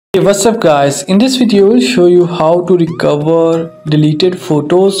Hey, what's up guys, in this video I will show you how to recover deleted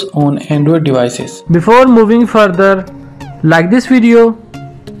photos on Android devices. Before moving further, like this video,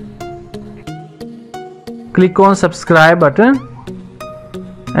 click on subscribe button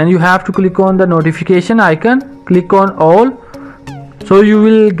and you have to click on the notification icon, click on all so you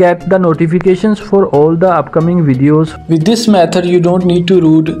will get the notifications for all the upcoming videos. With this method you don't need to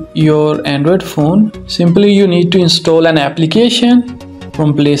root your Android phone, simply you need to install an application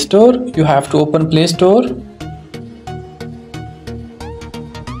from Play Store. You have to open Play Store,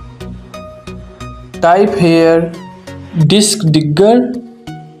 type here disk digger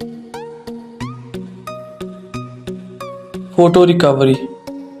photo recovery,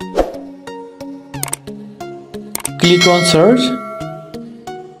 click on search.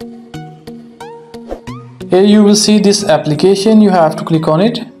 Here you will see this application, you have to click on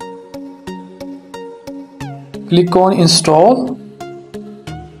it, click on install.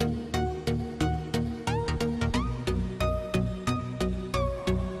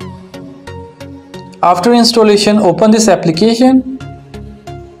 After installation, open this application.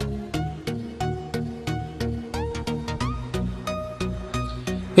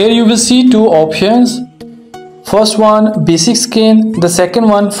 Here you will see two options. First one basic scan, the second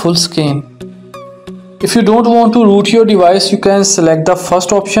one full scan. If you don't want to root your device, you can select the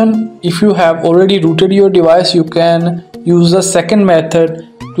first option. If you have already rooted your device, you can use the second method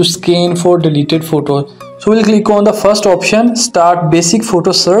to scan for deleted photos. So we'll click on the first option, start basic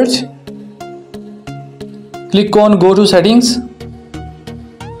photo search. Click on go to settings,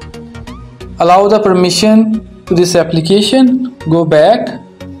 allow the permission to this application, go back.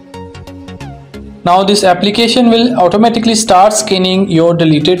 Now this application will automatically start scanning your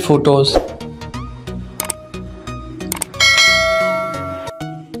deleted photos.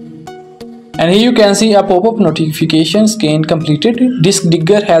 And here you can see a pop-up notification, scan completed. Disk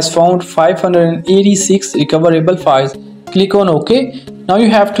digger has found 586 recoverable files. Click on OK. Now you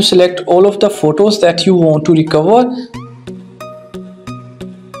have to select all of the photos that you want to recover.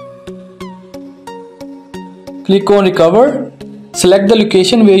 Click on recover. Select the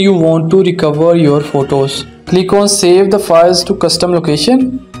location where you want to recover your photos. Click on save the files to custom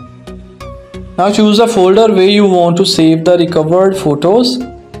location. Now choose a folder where you want to save the recovered photos.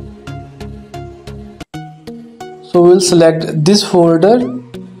 So we'll select this folder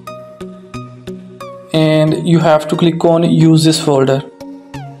and you have to click on use this folder.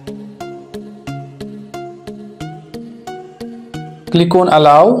 Click on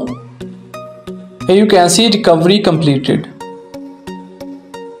allow. Here you can see recovery completed.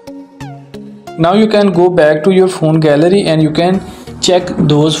 Now you can go back to your phone gallery and you can check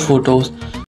those photos.